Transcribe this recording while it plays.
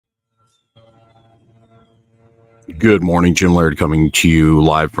Good morning, Jim Laird coming to you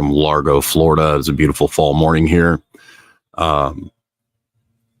live from Largo, Florida. It's a beautiful fall morning here.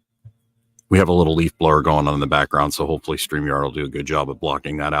 We have a little leaf blower going on in the background, so hopefully StreamYard will do a good job of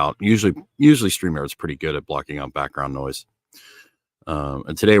blocking that out. Usually StreamYard is pretty good at blocking out background noise.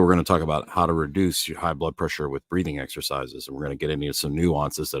 And today we're going to talk about how to reduce your high blood pressure with breathing exercises. And we're going to get into some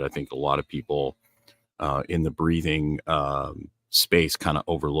nuances that I think a lot of people in the breathing space kind of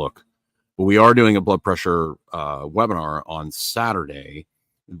overlook. But we are doing a blood pressure webinar on Saturday.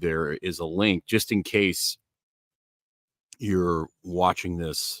 There is a link just in case you're watching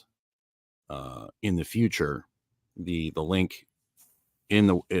this in the future. The link in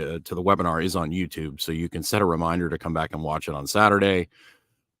the to the webinar is on YouTube, so you can set a reminder to come back and watch it on Saturday,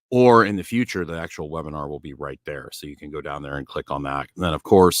 or in the future the actual webinar will be right there, so you can go down there and click on that. And then of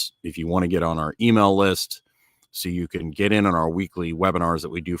course, if you want to get on our email list so you can get in on our weekly webinars that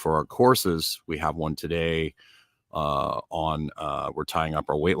we do for our courses, we have one today we're tying up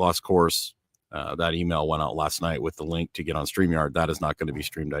our weight loss course. That email went out last night with the link to get on StreamYard. That is not going to be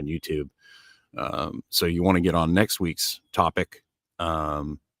streamed on YouTube. So you want to get on next week's topic.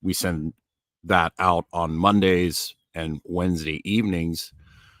 We send that out on Mondays and Wednesday evenings.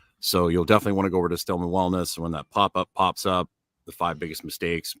 So you'll definitely want to go over to Stillman Wellness. When that pop-up pops up, the 5 biggest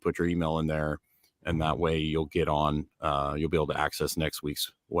mistakes, put your email in there. And that way you'll get on, you'll be able to access next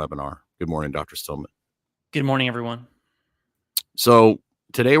week's webinar. Good morning, Dr. Stillman. Good morning, everyone. So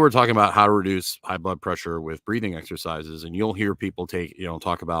today we're talking about how to reduce high blood pressure with breathing exercises. And you'll hear people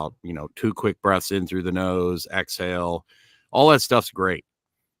talk about, 2 quick breaths in through the nose, exhale, all that stuff's great.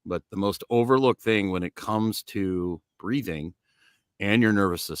 But the most overlooked thing when it comes to breathing and your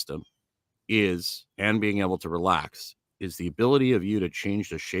nervous system and being able to relax, is the ability of you to change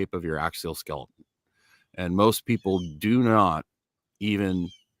the shape of your axial skeleton. And most people do not even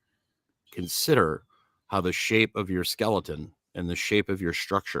consider how the shape of your skeleton and the shape of your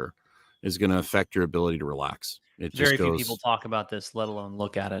structure is going to affect your ability to relax. Very few people talk about this, let alone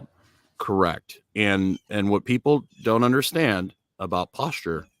look at it. Correct. And what people don't understand about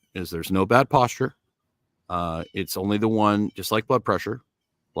posture is there's no bad posture. It's only the one, just like blood pressure.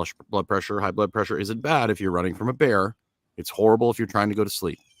 Blood pressure, high blood pressure isn't bad if you're running from a bear. It's horrible if you're trying to go to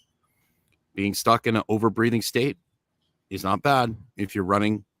sleep. Being stuck in an overbreathing state is not bad if you're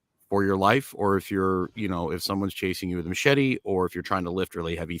running for your life, or if you're, if someone's chasing you with a machete, or if you're trying to lift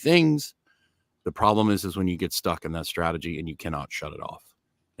really heavy things. The problem is when you get stuck in that strategy and you cannot shut it off.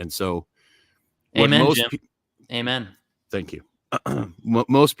 And so Amen, Jim. Amen. Thank you. What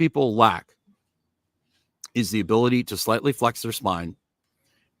most people lack is the ability to slightly flex their spine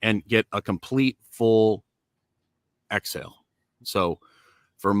and get a complete full exhale. So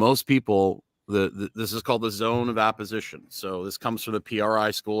for most people, this is called the zone of apposition. So this comes from the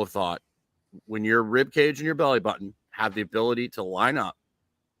PRI school of thought. When your rib cage and your belly button have the ability to line up,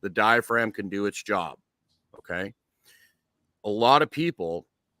 the diaphragm can do its job. Okay. A lot of people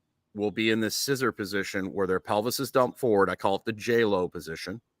will be in this scissor position where their pelvis is dumped forward. I call it the J-Lo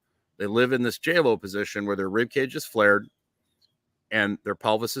position. They live in this J-Lo position where their rib cage is flared and their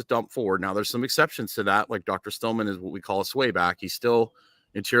pelvis is dumped forward. Now, there's some exceptions to that. Like Dr. Stillman is what we call a sway back. He's still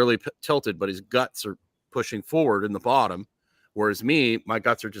interiorly tilted, but his guts are pushing forward in the bottom. Whereas me, my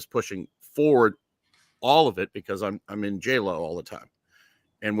guts are just pushing forward, all of it, because I'm in J-Lo all the time.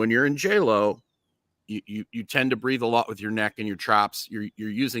 And when you're in J-Lo, you tend to breathe a lot with your neck and your traps. You're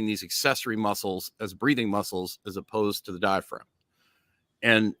using these accessory muscles as breathing muscles as opposed to the diaphragm.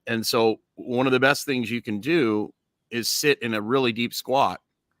 And so one of the best things you can do is sit in a really deep squat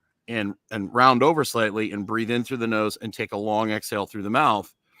and round over slightly and breathe in through the nose and take a long exhale through the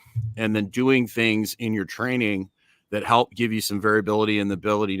mouth. And then doing things in your training that help give you some variability and the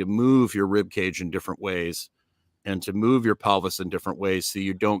ability to move your rib cage in different ways and to move your pelvis in different ways so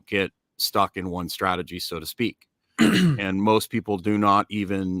you don't get stuck in one strategy, so to speak. And most people do not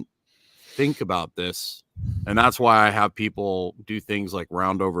even think about this. And that's why I have people do things like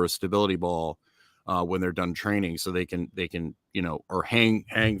round over a stability ball when they're done training, so they can, or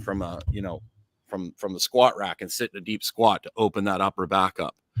hang from a, from the squat rack and sit in a deep squat to open that upper back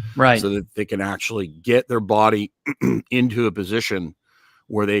up. Right. So that they can actually get their body into a position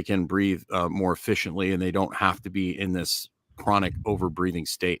where they can breathe more efficiently and they don't have to be in this chronic overbreathing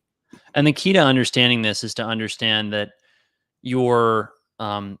state. And the key to understanding this is to understand that your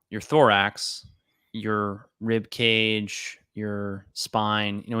thorax, your rib cage, your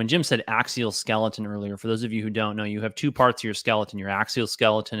spine, when Jim said axial skeleton earlier, for those of you who don't know, you have 2 parts of your skeleton, your axial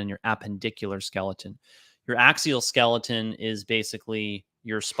skeleton and your appendicular skeleton. Your axial skeleton is basically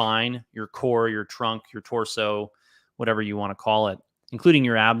your spine, your core, your trunk, your torso, whatever you want to call it, including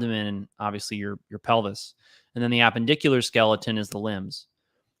your abdomen and obviously your pelvis. And then the appendicular skeleton is the limbs.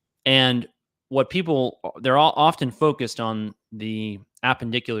 And what they're all often focused on the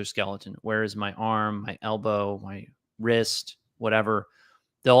appendicular skeleton. Where is my arm, my elbow, my wrist, whatever.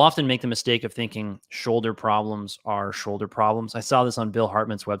 They'll often make the mistake of thinking shoulder problems are shoulder problems. I saw this on Bill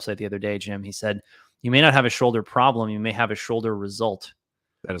Hartman's website the other day, Jim. He said, you may not have a shoulder problem, you may have a shoulder result.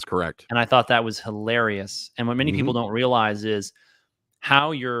 That is correct. And I thought that was hilarious. And what many people don't realize is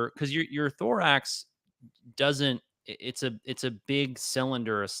how because your thorax doesn't, it's a big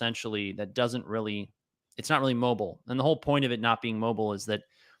cylinder essentially that doesn't really, it's not really mobile. And the whole point of it not being mobile is that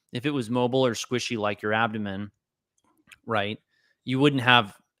if it was mobile or squishy like your abdomen, right, you wouldn't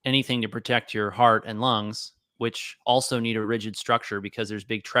have anything to protect your heart and lungs, which also need a rigid structure because there's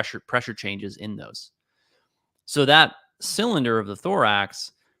big pressure changes in those. So that cylinder of the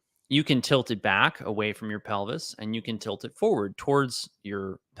thorax, you can tilt it back away from your pelvis and you can tilt it forward towards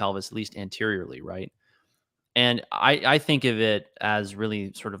your pelvis, at least anteriorly, right? And I think of it as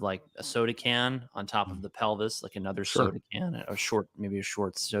really sort of like a soda can on top of the pelvis, like another soda can, maybe a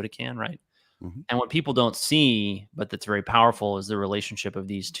short soda can, right? Mm-hmm. And what people don't see, but that's very powerful, is the relationship of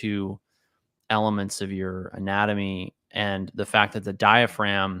these two elements of your anatomy and the fact that the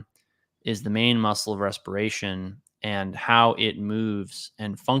diaphragm is the main muscle of respiration, and how it moves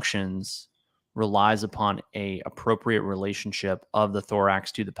and functions relies upon a appropriate relationship of the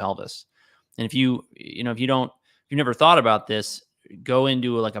thorax to the pelvis. And if you've never thought about this, go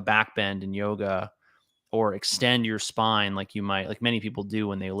into like a back bend in yoga or extend your spine like many people do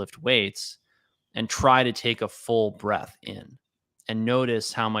when they lift weights, and try to take a full breath in and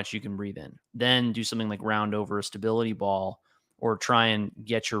notice how much you can breathe in. Then do something like round over a stability ball, or try and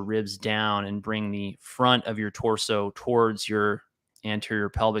get your ribs down and bring the front of your torso towards your anterior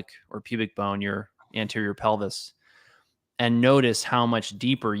pelvic or pubic bone, your anterior pelvis, and notice how much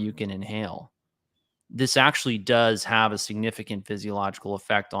deeper you can inhale. This actually does have a significant physiological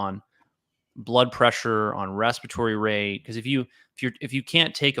effect on blood pressure, on respiratory rate. Because if you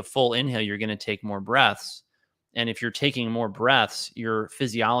can't take a full inhale, you're going to take more breaths. And if you're taking more breaths, your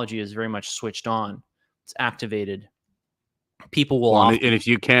physiology is very much switched on. It's activated. People will often, and if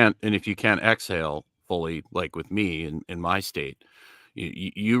you can't exhale fully, like with me in my state,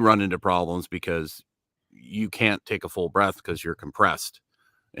 you run into problems because you can't take a full breath because you're compressed,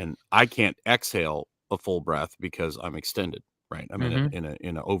 and I can't exhale a full breath because I'm extended. Right, I'm in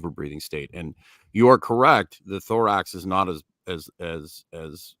a overbreathing state, and you are correct. The thorax is not as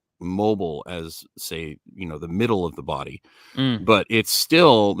mobile as, say, the middle of the body, but it's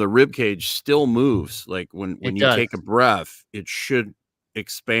still, the rib cage still moves. Like when you take a breath, it should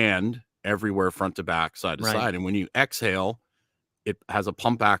expand everywhere, front to back, side to side, and when you exhale, it has a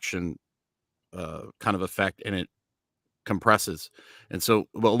pump action kind of effect, and it compresses. And so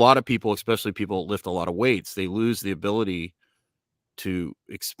a lot of people, especially people that lift a lot of weights, they lose the ability to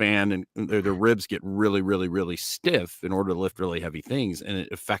expand, and their ribs get really, really, really stiff in order to lift really heavy things, and it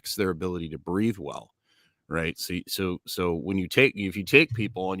affects their ability to breathe well, right? So when if you take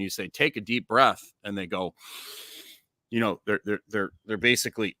people and you say take a deep breath, and they go, they're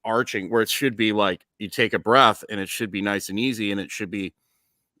basically arching, where it should be like you take a breath and it should be nice and easy, and it should be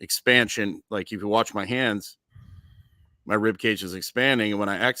expansion. Like if you watch my hands, my rib cage is expanding, and when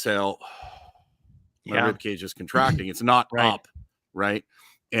I exhale, my rib cage is contracting. It's not up. Right.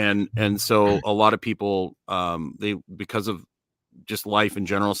 And so a lot of people, they, because of just life in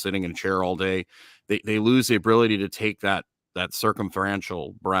general, sitting in a chair all day, they lose the ability to take that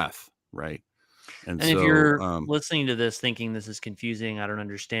circumferential breath. Right. And so, if you're listening to this thinking this is confusing, I don't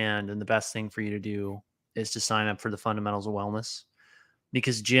understand, and the best thing for you to do is to sign up for the Fundamentals of Wellness,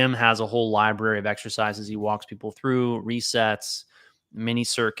 because Jim has a whole library of exercises he walks people through, resets, mini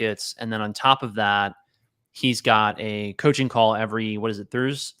circuits, and then on top of that, he's got a coaching call every,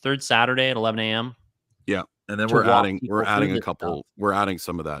 third Saturday at 11 a.m. Yeah. And then we're adding a couple, we're adding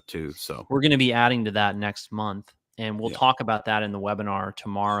some of that too. So we're going to be adding to that next month, and we'll talk about that in the webinar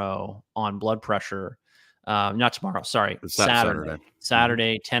tomorrow on blood pressure. Not tomorrow, sorry.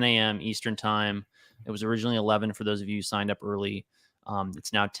 Saturday, 10 a.m. Eastern time. It was originally 11 for those of you who signed up early.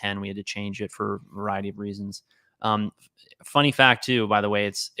 It's now 10. We had to change it for a variety of reasons. Funny fact too, by the way,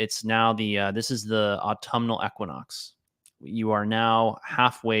 it's now this is the autumnal equinox. You are now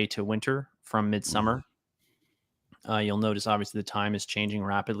halfway to winter from midsummer. You'll notice obviously the time is changing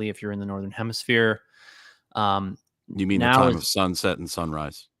rapidly if you're in the northern hemisphere. You mean the time of sunset and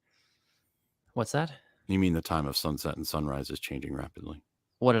sunrise? What's that? You mean the time of sunset and sunrise is changing rapidly?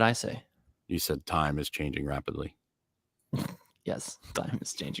 What did I say? You said time is changing rapidly. Yes, time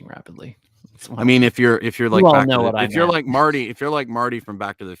is changing rapidly. I mean, if you're like Marty from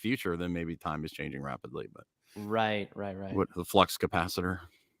Back to the Future, then maybe time is changing rapidly. But Right. What the flux capacitor?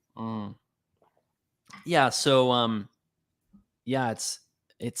 Mm. Yeah. So, yeah, it's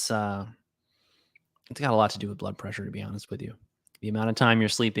got a lot to do with blood pressure, to be honest with you. The amount of time you're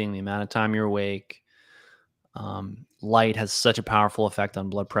sleeping, the amount of time you're awake. Light has such a powerful effect on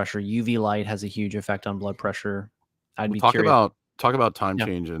blood pressure. UV light has a huge effect on blood pressure. I'd Well, be curious. talk about time Yeah.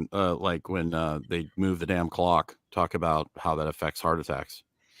 change and like when they move the damn clock. Talk about how that affects heart attacks.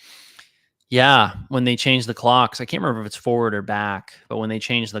 Yeah, when they change the clocks, I can't remember if it's forward or back, but when they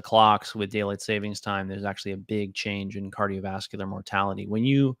change the clocks with daylight savings time, there's actually a big change in cardiovascular mortality. When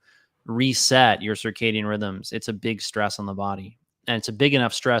you reset your circadian rhythms, it's a big stress on the body. And it's a big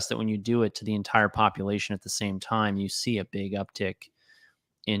enough stress that when you do it to the entire population at the same time, you see a big uptick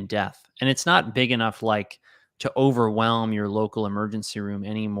in death. And it's not big enough like to overwhelm your local emergency room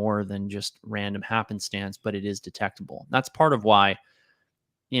any more than just random happenstance, but it is detectable. That's part of why,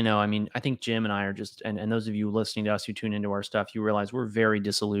 I mean, I think Jim and I are just, and those of you listening to us who tune into our stuff, you realize we're very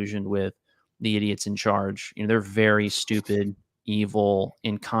disillusioned with the idiots in charge. They're very stupid, evil,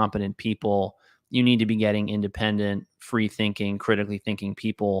 incompetent people. You need to be getting independent, free thinking, critically thinking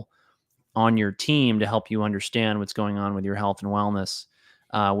people on your team to help you understand what's going on with your health and wellness,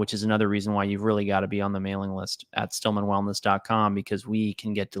 which is another reason why you've really got to be on the mailing list at stillmanwellness.com, because we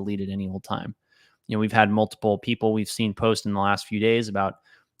can get deleted any old time. We've had multiple people we've seen post in the last few days about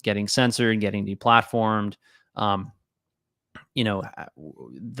getting censored, getting deplatformed. The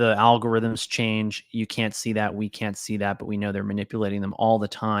algorithms change. You can't see that. We can't see that, but we know they're manipulating them all the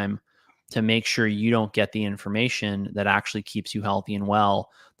time to make sure you don't get the information that actually keeps you healthy and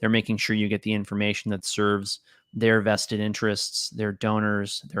well. They're making sure you get the information that serves their vested interests, their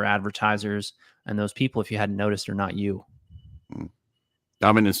donors, their advertisers, and those people, if you hadn't noticed, are not you.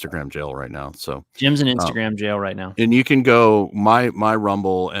 I'm in Instagram jail right now. So Jim's in Instagram jail right now. And you can go, my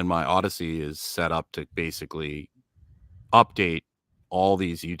Rumble and my Odyssey is set up to basically update all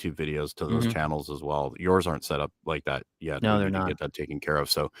these YouTube videos to those channels as well. Yours aren't set up like that yet. No, We they're need to not. get that taken care of.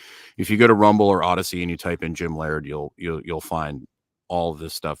 So if you go to Rumble or Odyssey and you type in Jim Laird, you'll find all of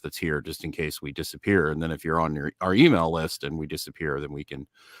this stuff that's here just in case we disappear. And then if you're on our email list and we disappear, then we can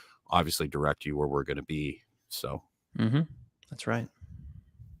obviously direct you where we're going to be. So that's right.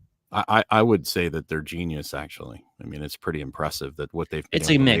 I would say that they're genius, actually. I mean, it's pretty impressive that what they've been It's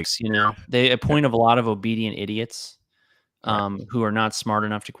a mix, They appoint of a lot of obedient idiots who are not smart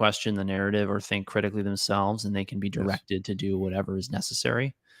enough to question the narrative or think critically themselves, and they can be directed to do whatever is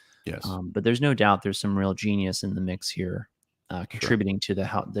necessary. Yes. But there's no doubt there's some real genius in the mix here, contributing to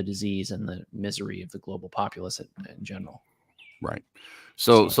the disease and the misery of the global populace in general. Right.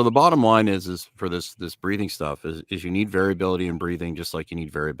 So the bottom line is for this breathing stuff is you need variability in breathing, just like you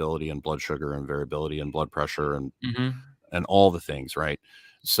need variability in blood sugar and variability in blood pressure and all the things, right?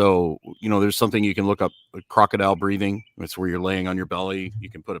 So, there's something you can look up, crocodile breathing. It's where you're laying on your belly. You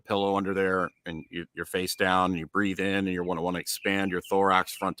can put a pillow under there and you're face down and you breathe in and you want to expand your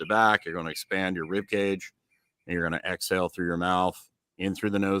thorax front to back. You're going to expand your rib cage and you're going to exhale through your mouth, in through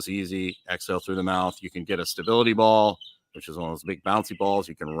the nose easy, exhale through the mouth. You can get a stability ball, which is one of those big bouncy balls.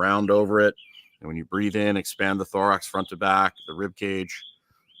 You can round over it. And when you breathe in, expand the thorax front to back, the rib cage.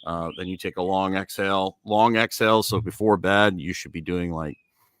 Then you take a long exhale. So before bed, you should be doing like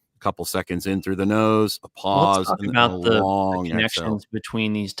a couple seconds in through the nose, a pause, and then about the connections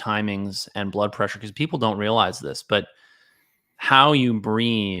between these timings and blood pressure, because people don't realize this, but how you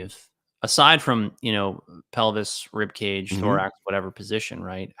breathe, aside from, pelvis, rib cage, thorax, whatever position,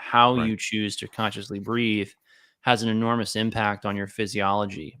 right? How you choose to consciously breathe has an enormous impact on your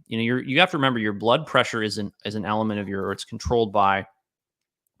physiology. You have to remember your blood pressure is an element of it's controlled by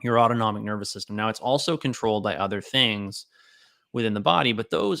your autonomic nervous system. Now, it's also controlled by other things within the body, but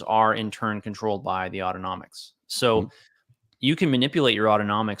those are in turn controlled by the autonomics. So you can manipulate your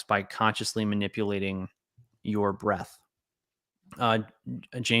autonomics by consciously manipulating your breath.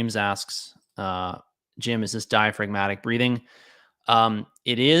 James asks, Jim, is this diaphragmatic breathing?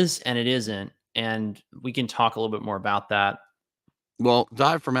 It is, and it isn't. And we can talk a little bit more about that. Well,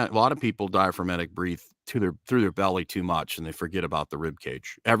 a lot of people diaphragmatic breathe through their belly too much, and they forget about the rib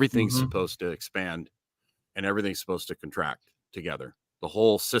cage. Everything's supposed to expand and everything's supposed to contract together. The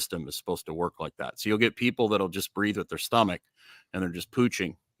whole system is supposed to work like that. So you'll get people that'll just breathe with their stomach and they're just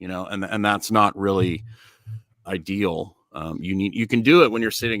pooching, and that's not really ideal. You can do it when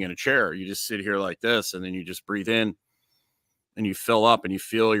you're sitting in a chair. You just sit here like this, and then you just breathe in and you fill up and you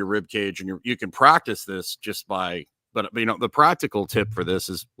feel your rib cage, and you can practice this just by, but the practical tip for this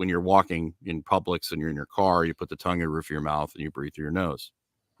is when you're walking in Publix and you're in your car, you put the tongue in the roof of your mouth and you breathe through your nose,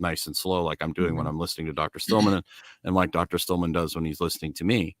 nice and slow, like I'm doing when I'm listening to Dr. Stillman and like Dr. Stillman does when he's listening to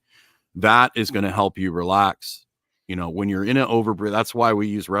me. that is going to help you relax. You know, when you're in an overbreathe, that's why we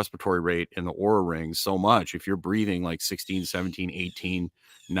use respiratory rate in the Oura Ring so much. If you're breathing like 16, 17, 18,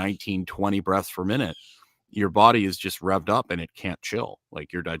 19, 20 breaths per minute, your body is just revved up and it can't chill.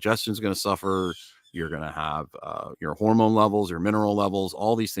 Like your digestion is going to suffer. You're going to have your hormone levels, your mineral levels,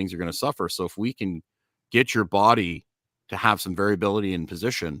 all these things are going to suffer. So if we can get your body to have some variability in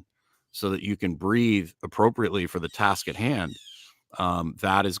position so that you can breathe appropriately for the task at hand,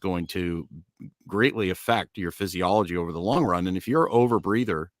 that is going to greatly affect your physiology over the long run. And if you're an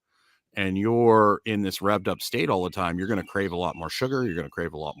overbreather and you're in this revved up state all the time, you're going to crave a lot more sugar. You're going to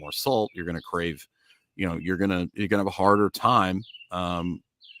crave a lot more salt. You're going to crave, you know, you're going to have a harder time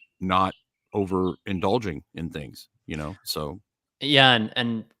not overindulging in things, you know? So Yeah.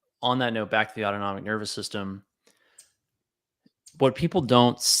 And on that note, back to the autonomic nervous system, what people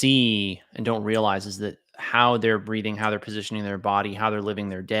don't see and don't realize is that how they're breathing, how they're positioning their body, how they're living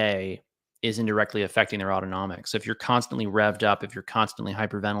their day is indirectly affecting their autonomic. So if you're constantly revved up, if you're constantly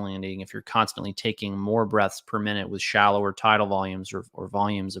hyperventilating, if you're constantly taking more breaths per minute with shallower tidal volumes or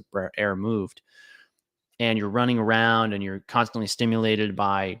volumes of air moved, and you're running around and you're constantly stimulated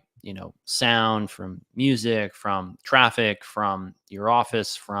by, you know, sound from music, from traffic, from your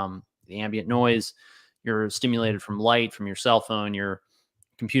office, from the ambient noise, you're stimulated from light from your cell phone, your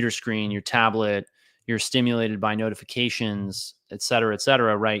computer screen, your tablet, you're stimulated by notifications, et cetera,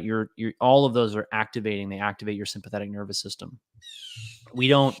 right? You're all of those are activating, they activate your sympathetic nervous system. We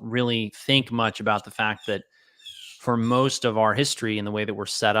don't really think much about the fact that for most of our history and the way that we're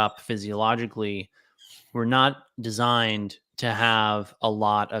set up physiologically, we're not designed to have a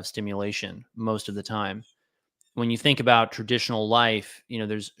lot of stimulation most of the time. When you think about traditional life, you know,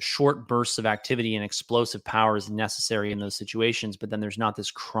 there's short bursts of activity and explosive power is necessary in those situations, but then there's not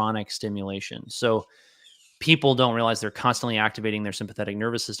this chronic stimulation. So people don't realize they're constantly activating their sympathetic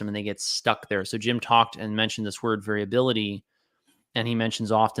nervous system and they get stuck there. So Jim talked and mentioned this word variability, and he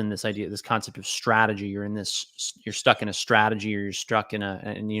mentions often this idea, this concept of strategy. You're stuck in a strategy, or you're stuck in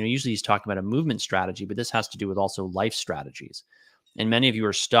and, you know, usually he's talking about a movement strategy, but this has to do with also life strategies. And many of you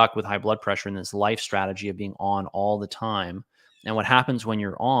are stuck with high blood pressure in this life strategy of being on all the time. And what happens when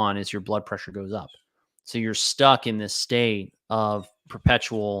you're on is your blood pressure goes up. So you're stuck in this state of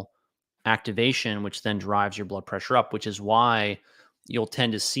perpetual activation, which then drives your blood pressure up, which is why you'll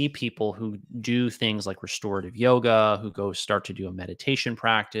tend to see people who do things like restorative yoga, who go start to do a meditation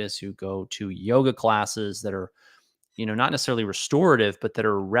practice, who go to yoga classes that are, you know, not necessarily restorative, but that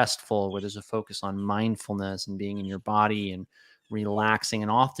are restful, where there's a focus on mindfulness and being in your body and relaxing.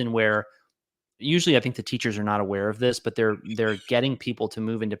 And often where usually I think the teachers are not aware of this, but they're getting people to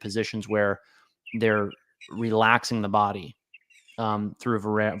move into positions where they're relaxing the body through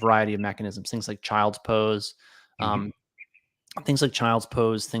a variety of mechanisms, things like child's pose, things like child's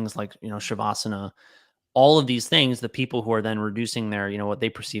pose, things like, you know, shavasana. All of these things, the people who are then reducing their, you know, what they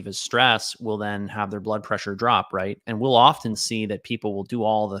perceive as stress will then have their blood pressure drop, right? And we'll often see that people will do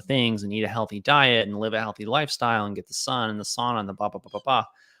all the things and eat a healthy diet and live a healthy lifestyle and get the sun and the sauna and the blah, blah, blah, blah, blah,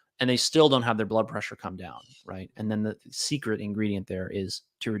 and they still don't have their blood pressure come down, right? And then the secret ingredient there is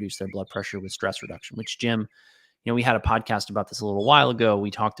to reduce their blood pressure with stress reduction, which Jim, you know, we had a podcast about this a little while ago.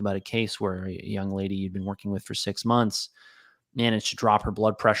 We talked about a case where a young lady you'd been working with for 6 months managed to drop her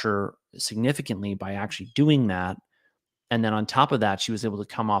blood pressure significantly by actually doing that. And then on top of that, she was able to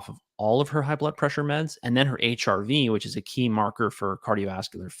come off of all of her high blood pressure meds, and then her HRV, which is a key marker for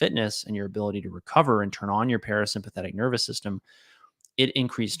cardiovascular fitness and your ability to recover and turn on your parasympathetic nervous system. It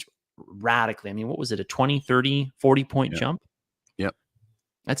increased radically. I mean, what was it? A 20, 30, 40 point jump? Yep.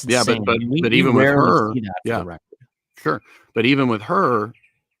 That's Yeah, insane. but I mean, but we even with rarely her, see that for the record. sure. But even with her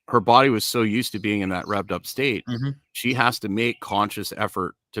body was so used to being in that revved up state, she has to make conscious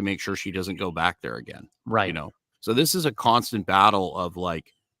effort to make sure she doesn't go back there again. Right. You know, so this is a constant battle of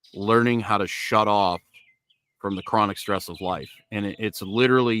like learning how to shut off from the chronic stress of life. And it's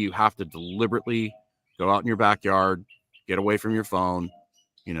literally, you have to deliberately go out in your backyard, get away from your phone,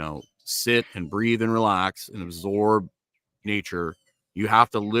 you know, sit and breathe and relax and absorb nature. You have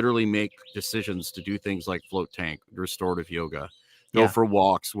to literally make decisions to do things like float tank, restorative yoga, go for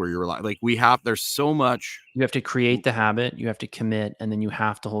walks where you're like there's so much. You have to create the habit, you have to commit, and then you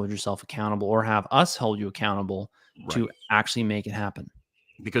have to hold yourself accountable, or have us hold you accountable to actually make it happen.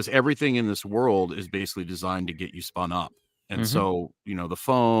 Because everything in this world is basically designed to get you spun up. And so, you know, the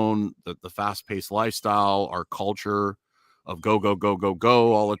phone, the fast-paced lifestyle, our culture of go, go, go, go,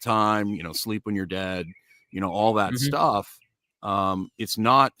 go all the time, you know, sleep when you're dead, you know, all that stuff. It's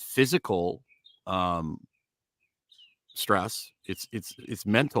not physical stress. it's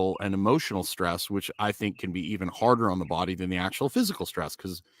mental and emotional stress, which I think can be even harder on the body than the actual physical stress,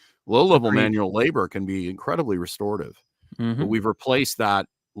 because low-level Agreed. manual labor can be incredibly restorative. But Mhm. we've replaced that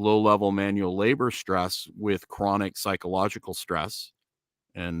low-level manual labor stress with chronic psychological stress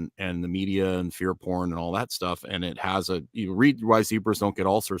and the media and fear porn and all that stuff. And it has you read Why Zebras Don't Get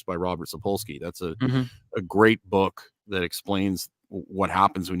Ulcers by Robert Sapolsky. That's a Mhm. great book that explains what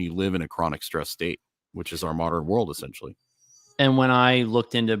happens when you live in a chronic stress state, which is our modern world essentially. And when I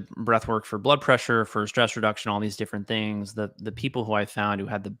looked into breath work for blood pressure, for stress reduction, all these different things, the people who I found who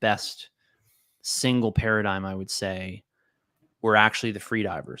had the best single paradigm, I would say, were actually the free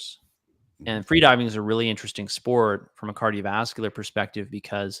divers. And free diving is a really interesting sport from a cardiovascular perspective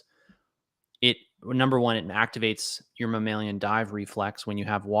because it, number one, it activates your mammalian dive reflex when you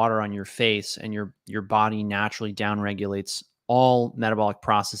have water on your face, and your body naturally downregulates all metabolic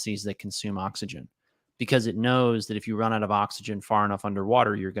processes that consume oxygen, because it knows that if you run out of oxygen far enough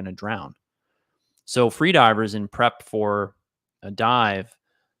underwater, you're going to drown. So free divers, in prep for a dive,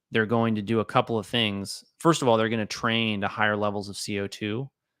 they're going to do a couple of things. First of all, they're going to train to higher levels of CO2,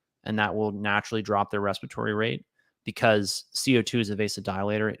 and that will naturally drop their respiratory rate, because CO2 is a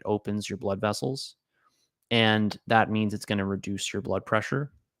vasodilator. It opens your blood vessels, and that means it's going to reduce your blood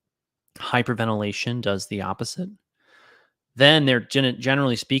pressure. Hyperventilation does the opposite. Then they're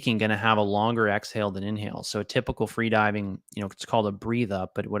generally speaking going to have a longer exhale than inhale. So a typical free diving, it's called a breathe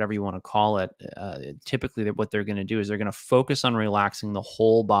up, but whatever you want to call it, typically what they're going to do is they're going to focus on relaxing the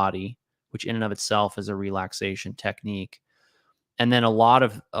whole body, which in and of itself is a relaxation technique. And then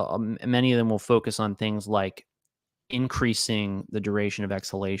many of them will focus on things like increasing the duration of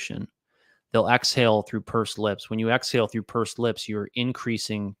exhalation. They'll exhale through pursed lips. When you exhale through pursed lips, you're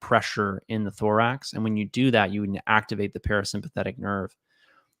increasing pressure in the thorax. And when you do that, you activate the parasympathetic nerve,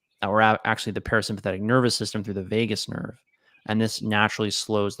 or actually the parasympathetic nervous system through the vagus nerve. And this naturally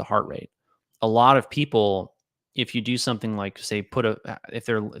slows the heart rate. A lot of people, if you do something like, say, put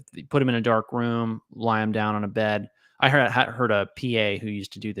them in a dark room, lie them down on a bed. I heard a PA who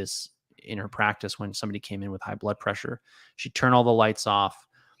used to do this in her practice when somebody came in with high blood pressure. She'd turn all the lights off.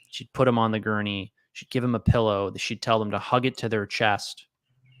 She'd put them on the gurney. She'd give them a pillow. She'd tell them to hug it to their chest,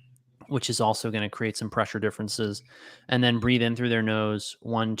 which is also going to create some pressure differences. And then breathe in through their nose,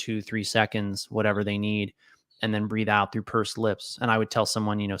 1, 2, 3 seconds, whatever they need. And then breathe out through pursed lips. And I would tell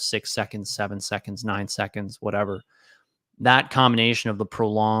someone, 6 seconds, 7 seconds, 9 seconds, whatever. That combination of the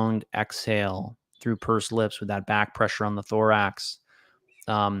prolonged exhale through pursed lips with that back pressure on the thorax,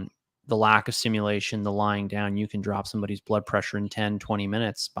 the lack of stimulation, the lying down, you can drop somebody's blood pressure in 10, 20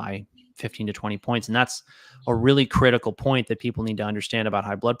 minutes by 15 to 20 points. And that's a really critical point that people need to understand about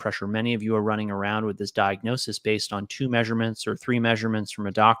high blood pressure. Many of you are running around with this diagnosis based on 2 measurements or 3 measurements from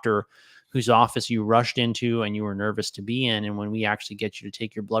a doctor whose office you rushed into and you were nervous to be in. And when we actually get you to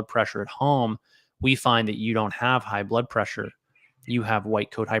take your blood pressure at home, we find that you don't have high blood pressure. You have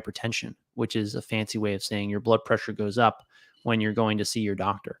white coat hypertension, which is a fancy way of saying your blood pressure goes up when you're going to see your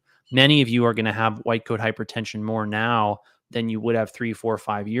doctor. Many of you are going to have white coat hypertension more now than you would have 3, 4,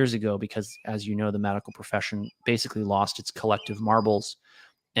 5 years ago, because, as you know, the medical profession basically lost its collective marbles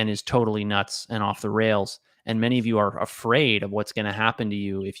and is totally nuts and off the rails. And many of you are afraid of what's going to happen to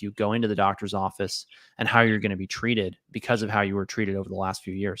you if you go into the doctor's office and how you're going to be treated because of how you were treated over the last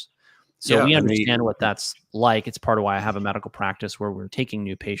few years. So we understand what that's like. It's part of why I have a medical practice where we're taking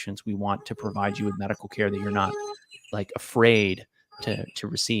new patients. We want to provide you with medical care that you're not afraid to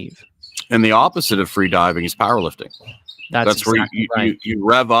receive. And the opposite of free diving is powerlifting. That's exactly where you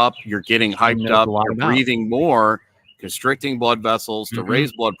rev up, you're getting hyped up, you're breathing more, constricting blood vessels to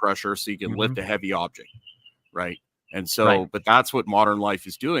raise blood pressure so you can lift a heavy object, right? And so, but that's what modern life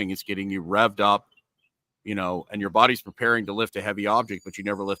is doing, is getting you revved up, and your body's preparing to lift a heavy object, but you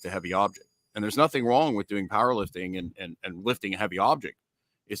never lift a heavy object. And there's nothing wrong with doing powerlifting and lifting a heavy object.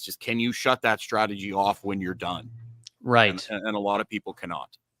 It's just, can you shut that strategy off when you're done? Right. And a lot of people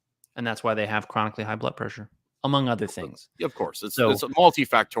cannot. And that's why they have chronically high blood pressure, among other things. Of course, it's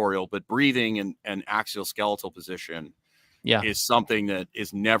multifactorial, but breathing and axial skeletal position is something that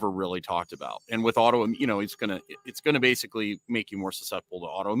is never really talked about. And with it's gonna basically make you more susceptible to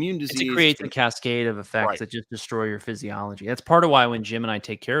autoimmune disease. It creates a cascade of effects that just destroy your physiology. That's part of why when Jim and I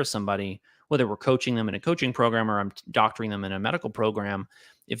take care of somebody, whether we're coaching them in a coaching program or I'm doctoring them in a medical program,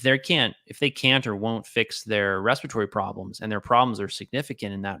 if they can't or won't fix their respiratory problems, and their problems are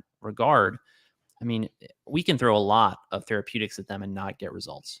significant in that regard, I mean, we can throw a lot of therapeutics at them and not get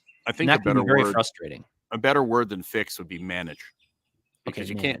results. I think that can be very frustrating. A better word than fix would be manage, because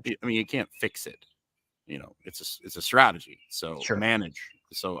you can't fix it. It's a strategy. So manage.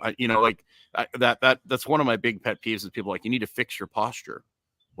 So that's one of my big pet peeves is people like, you need to fix your posture.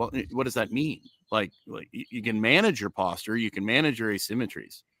 Well, what does that mean? Like you can manage your posture, you can manage your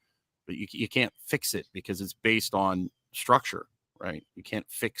asymmetries, but you can't fix it because it's based on structure, right? You can't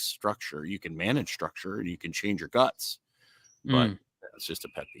fix structure. You can manage structure and you can change your guts, but it's just a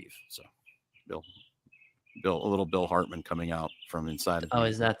pet peeve. So a little Bill Hartman coming out from inside of Oh, me.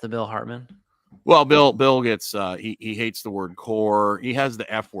 is that the Bill Hartman? Well, Bill gets he hates the word core. He has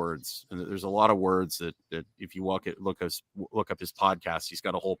the F words, and there's a lot of words that if you look up his podcast, he's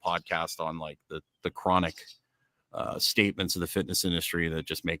got a whole podcast on like the chronic statements of the fitness industry that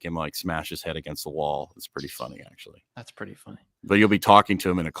just make him like smash his head against the wall. It's pretty funny, actually. That's pretty funny. But you'll be talking to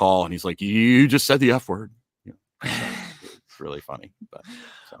him in a call, and he's like, "You just said the F word." It's really funny. But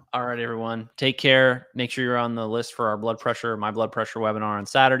all right, everyone, take care. Make sure you're on the list for our my blood pressure webinar on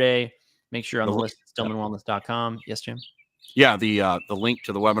Saturday. Make sure you're on the list at stillmanwellness.com. Yes, Jim? Yeah, the link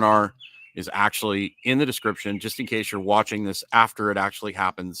to the webinar is actually in the description, just in case you're watching this after it actually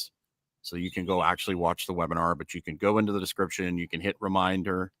happens. So you can go actually watch the webinar, but you can go into the description, you can hit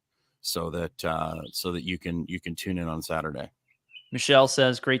reminder so that you can tune in on Saturday. Michelle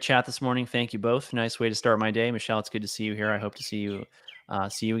says, great chat this morning. Thank you both. Nice way to start my day. Michelle, it's good to see you here. I hope to see you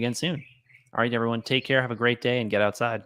again soon. All right, everyone, take care. Have a great day and get outside.